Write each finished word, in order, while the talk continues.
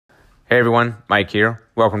Hey everyone, Mike here.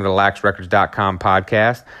 Welcome to the LaxRecords.com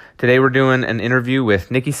podcast. Today we're doing an interview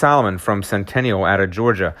with Nicky Solomon from Centennial out of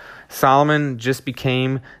Georgia. Solomon just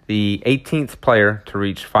became the 18th player to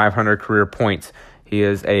reach 500 career points. He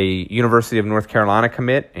is a University of North Carolina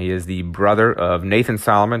commit. He is the brother of Nathan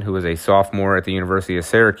Solomon, who is a sophomore at the University of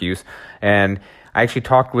Syracuse. And I actually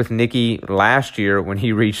talked with Nicky last year when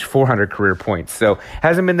he reached 400 career points. So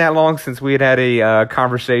hasn't been that long since we had a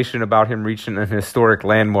conversation about him reaching an historic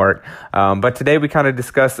landmark. But today we kind of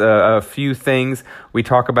discuss a few things. We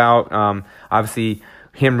talk about, obviously,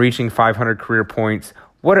 him reaching 500 career points,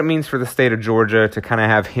 what it means for the state of Georgia to kind of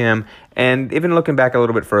have him, and even looking back a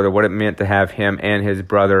little bit further, what it meant to have him and his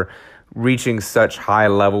brother reaching such high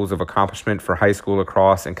levels of accomplishment for high school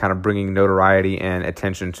lacrosse and kind of bringing notoriety and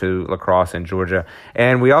attention to lacrosse in Georgia.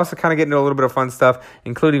 And we also kind of get into a little bit of fun stuff,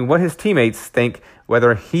 including what his teammates think,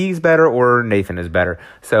 whether he's better or Nathan is better.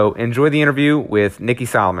 So enjoy the interview with Nicky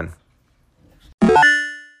Solomon.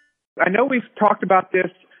 I know we've talked about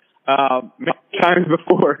this many times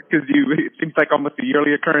before because it seems like almost a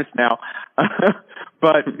yearly occurrence now.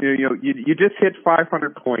 But you just hit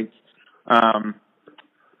 500 points.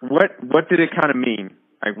 What did it kind of mean?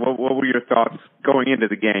 Like, what were your thoughts going into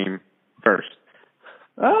the game first?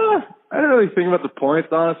 I didn't really think about the points,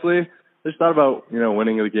 honestly. I just thought about,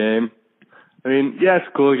 winning the game. I mean, yeah, it's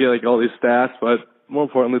cool to get, all these stats, but more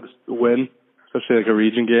importantly, just to win, especially, a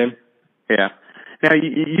region game. Yeah. Now,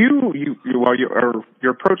 you're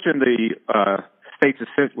approaching the state's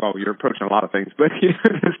assist. Well, you're approaching a lot of things, but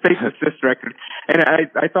the state's assist record. And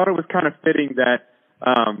I thought it was kind of fitting that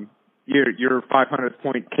your 500th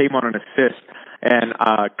point came on an assist, and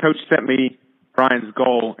Coach sent me Ryan's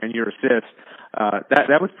goal and your assist.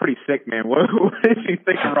 That was pretty sick, man. What did you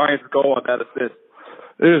think of Ryan's goal on that assist?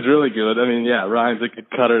 It was really good. I mean, yeah, Ryan's a good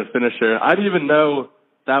cutter and finisher. I didn't even know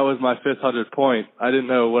that was my 500th point. I didn't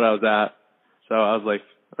know what I was at. So I was like,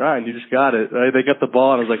 Ryan, you just got it. Right? They got the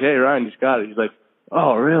ball, and I was like, hey, Ryan, you just got it. He's like,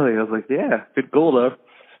 oh, really? I was like, yeah, good goal, though.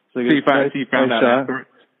 So you found that afterwards?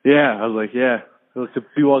 Yeah, I was like, yeah.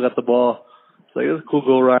 You all got the ball. It's like, it was a cool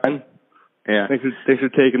goal, Ryan. Yeah. Thanks for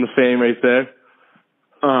taking the fame right there.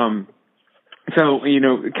 So,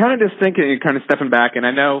 kind of just thinking, kind of stepping back, and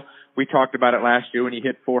I know we talked about it last year when you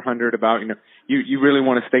hit 400 about, you really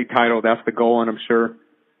want a state title. That's the goal, and I'm sure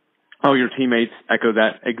all your teammates echo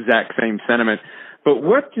that exact same sentiment. But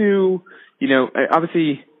what do,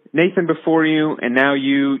 obviously Nathan before you and now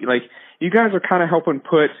you guys are kind of helping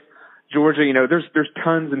put Georgia, there's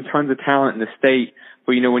tons and tons of talent in the state,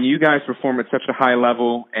 but when you guys perform at such a high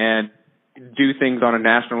level and do things on a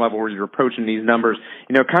national level where you're approaching these numbers,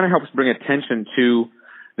 it kind of helps bring attention to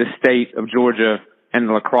the state of Georgia and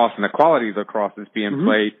the lacrosse and the quality of lacrosse that's being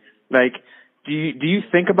played. Do you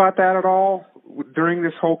think about that at all during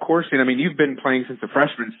this whole course? And I mean, you've been playing since a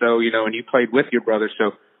freshman, so, and you played with your brother,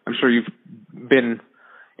 so I'm sure you've been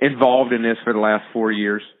involved in this for the last 4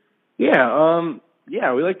 years. Yeah,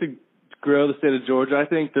 we like to grow the state of Georgia. I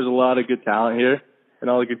think there's a lot of good talent here and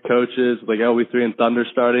all the good coaches, like LB3 and Thunder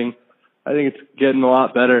starting. I think it's getting a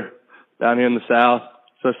lot better down here in the South,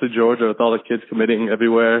 especially Georgia, with all the kids committing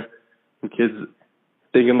everywhere and kids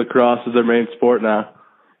thinking lacrosse is their main sport now.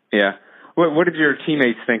 Yeah. What did your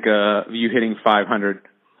teammates think of you hitting 500?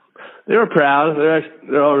 They were proud.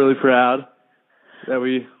 They're all really proud that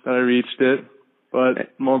I reached it.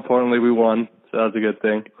 But more importantly, we won, so that was a good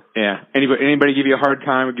thing. Yeah. Anybody give you a hard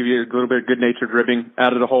time or give you a little bit of good-natured ribbing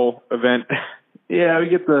out of the whole event? Yeah, we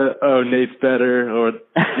get Nate's better, or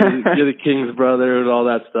you're the king's brother and all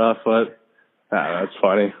that stuff, but that's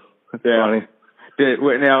funny. That's funny.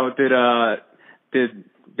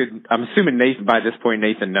 I'm assuming Nathan, by this point,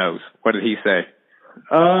 Nathan knows. What did he say?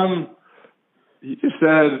 He just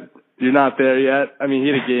said, you're not there yet. I mean, he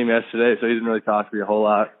had a game yesterday, so he didn't really talk to me a whole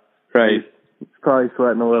lot. Right. He's probably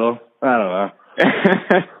sweating a little. I don't know.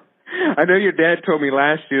 I know your dad told me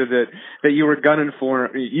last year that you were gunning for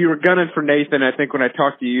Nathan. I think when I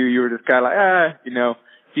talked to you, you were just kind of like,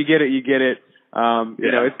 if you get it, you get it.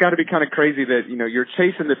 It's got to be kind of crazy that, you're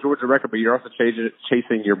chasing the Georgia record, but you're also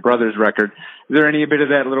chasing your brother's record. Is there any bit of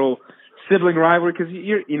that little sibling rivalry? Because,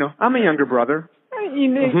 I'm a younger brother.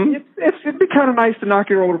 It'd be kind of nice to knock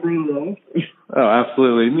your older brother off. Oh,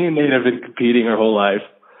 absolutely. Me and Nate have been competing our whole life.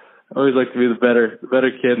 I always like to be the better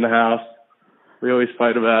kid in the house. We always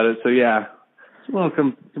fight about it. So, yeah, it's a little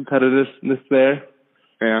competitiveness there.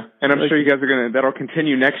 Yeah, and I'm sure you guys that'll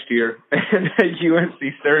continue next year in the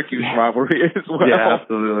UNC-Syracuse rivalry as well. Yeah,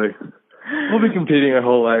 absolutely. We'll be competing our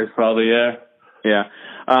whole lives probably, yeah. Yeah.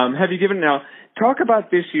 Have you talk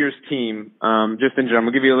about this year's team, just in general. I'm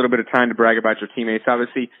going to give you a little bit of time to brag about your teammates.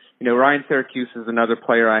 Obviously, Ryan Syracuse is another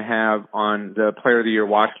player I have on the Player of the Year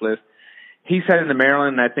watch list. he's heading to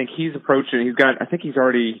Maryland, and I think he's approaching. I think he's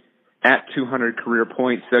already at 200 career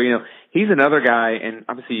points. So, he's another guy, and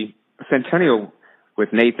obviously Centennial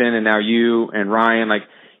with Nathan and now you and Ryan, like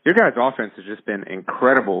your guys' offense has just been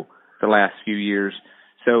incredible the last few years.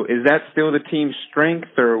 So is that still the team's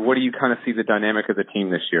strength, or what do you kind of see the dynamic of the team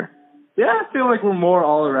this year? Yeah, I feel like we're more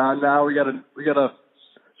all around now. We got a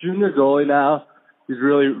junior goalie now. He's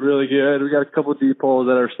really, really good. We got a couple of D-poles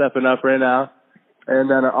that are stepping up right now. And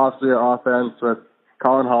then obviously our offense with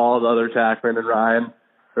Colin Hall, the other attackman, and Ryan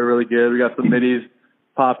are really good. We got some middies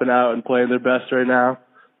popping out and playing their best right now.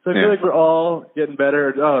 So I feel like we're all getting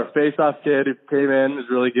better. Our face-off kid who came in is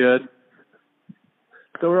really good.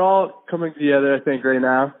 So we're all coming together, I think, right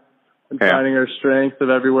now and finding our strength of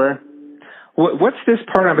everywhere. What's this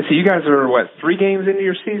part of it? So you guys are, 3 games into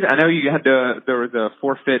your season? I know you had there was a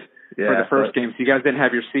forfeit for the first game, so you guys didn't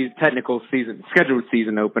have your scheduled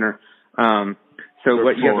season opener. So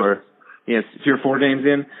what you guys? Yes, so you're 4 games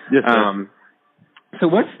in. Yes, sir. So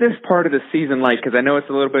what's this part of the season like? Because I know it's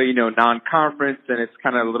a little bit, non-conference, and it's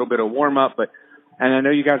kind of a little bit of warm-up. And I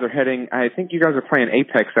know you guys are I think you guys are playing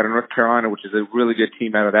Apex out of North Carolina, which is a really good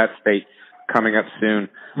team out of that state, coming up soon.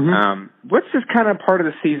 Mm-hmm. What's this kind of part of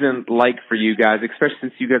the season like for you guys, especially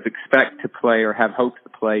since you guys expect to play or have hopes to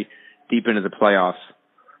play deep into the playoffs?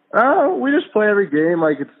 We just play every game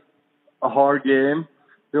like it's a hard game.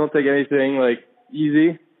 We don't take anything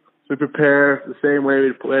easy. We prepare the same way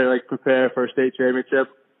we prepare for a state championship,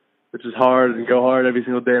 which is hard, and go hard every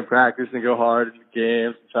single day in practice and go hard in the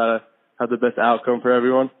games and try to have the best outcome for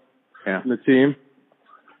everyone in the team.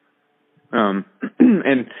 And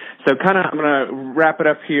so I'm going to wrap it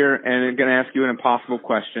up here, and I'm going to ask you an impossible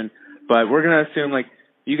question, but we're going to assume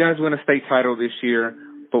you guys win a state title this year,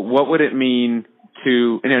 but what would it mean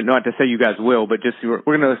to, and not to say you guys will, but just we're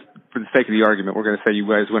going to, for the sake of the argument, we're going to say you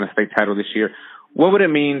guys win a state title this year. What would it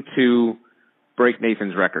mean to break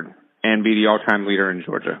Nathan's record and be the all-time leader in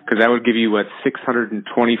Georgia? Because that would give you,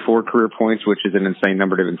 624 career points, which is an insane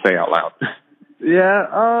number to even say out loud.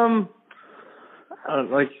 Yeah,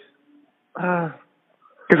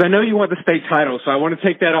 because I know you want the state title, so I want to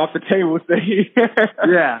take that off the table.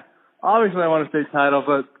 Yeah, obviously I want a state title,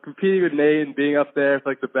 but competing with Nate and being up there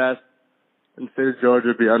for the best in the state of Georgia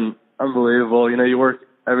would be unbelievable. You work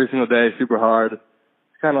every single day super hard. It's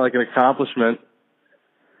kind of like an accomplishment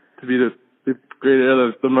to be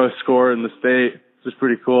the most scorer in the state. It's just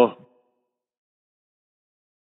pretty cool.